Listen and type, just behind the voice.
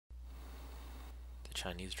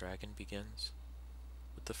Chinese dragon begins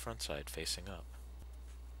with the front side facing up.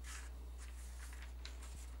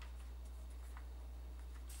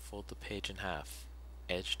 Fold the page in half,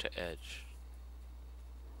 edge to edge.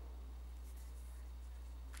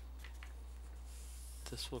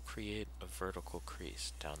 This will create a vertical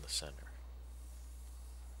crease down the center.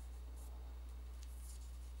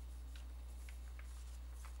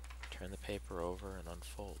 Turn the paper over and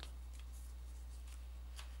unfold.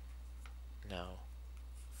 Now,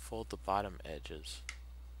 fold the bottom edges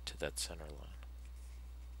to that center line.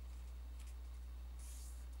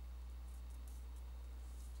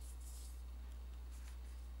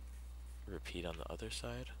 Repeat on the other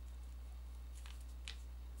side.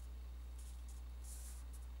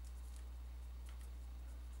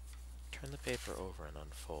 Turn the paper over and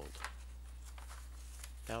unfold.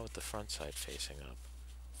 Now with the front side facing up,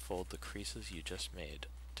 fold the creases you just made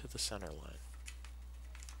to the center line.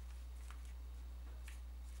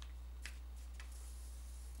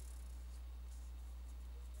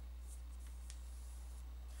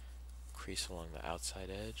 Crease along the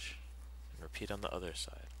outside edge, and repeat on the other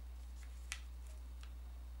side.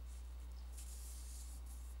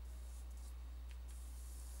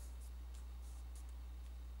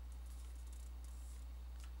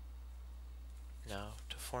 Now,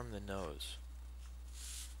 to form the nose,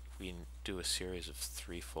 we do a series of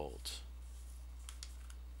 3 folds.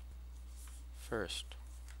 First,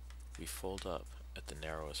 we fold up at the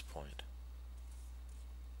narrowest point.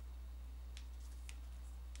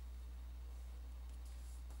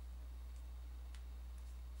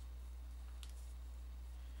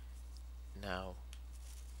 Now,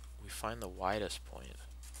 we find the widest point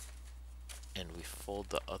and we fold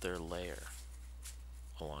the other layer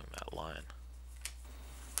along that line.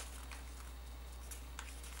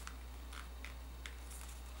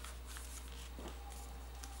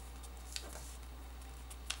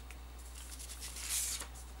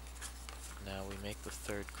 Now we make the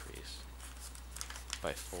 3rd crease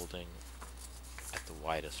by folding at the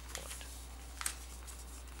widest point.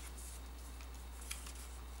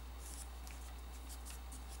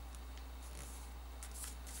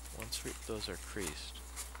 Once those are creased,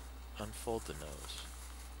 unfold the nose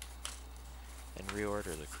and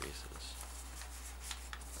reorder the creases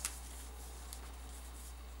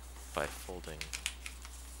by folding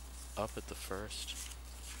up at the first,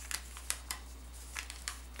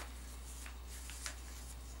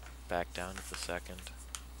 back down at the second,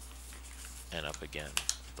 and up again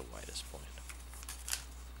at the widest point.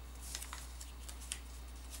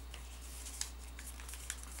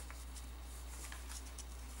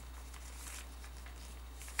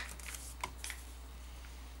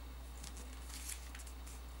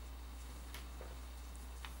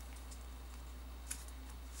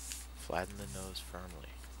 Flatten the nose firmly.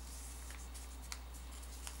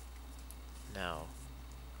 Now,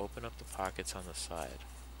 open up the pockets on the side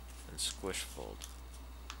and squish fold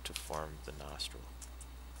to form the nostril.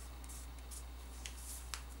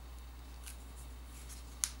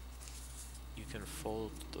 You can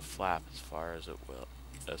fold the flap as far as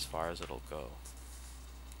it'll go,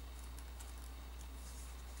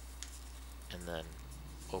 and then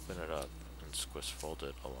open it up and squish fold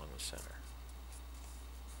it along the center.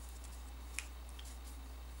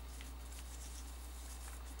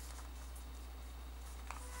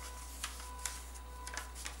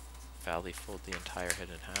 Valley fold the entire head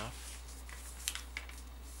in half.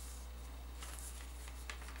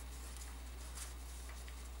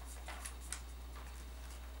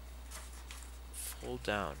 Fold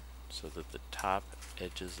down so that the top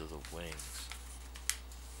edges of the wings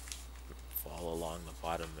fall along the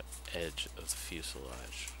bottom edge of the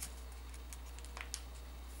fuselage.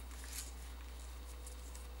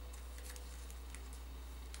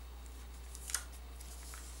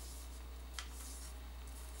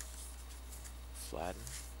 Flatten,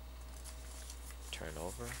 turn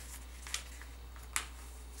over,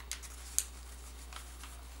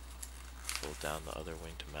 fold down the other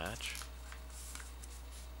wing to match,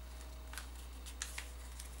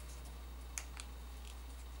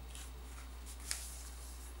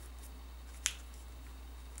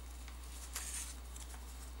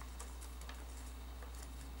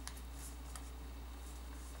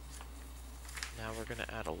 now we're going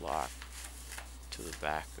to add a lock to the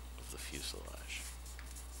back of the fuselage.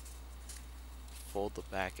 Fold the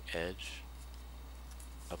back edge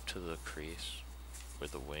up to the crease where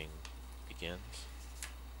the wing begins.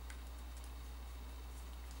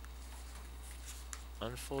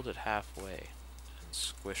 Unfold it halfway and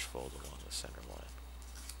squish fold along the center line.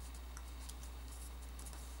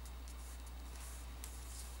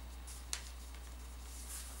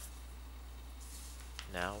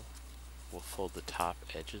 Now we'll fold the top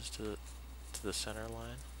edges to the center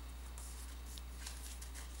line.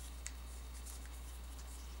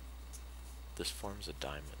 This forms a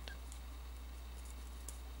diamond.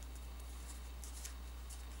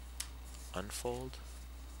 Unfold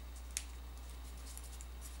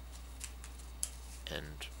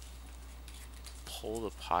and pull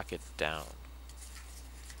the pocket down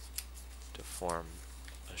to form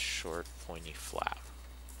a short pointy flap.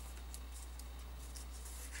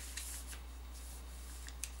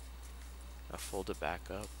 Now fold it back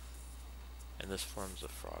up, and this forms a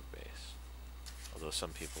frog base, although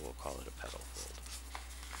some people will call it a petal fold.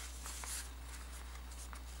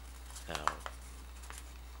 Now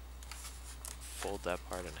fold that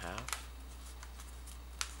part in half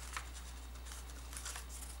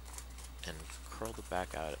and curl the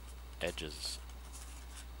back out edges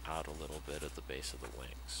out a little bit at the base of the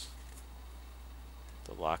wings.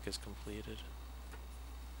 The lock is completed.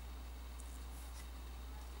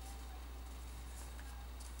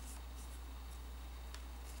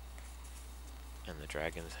 And the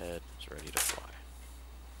dragon's head is ready to fly.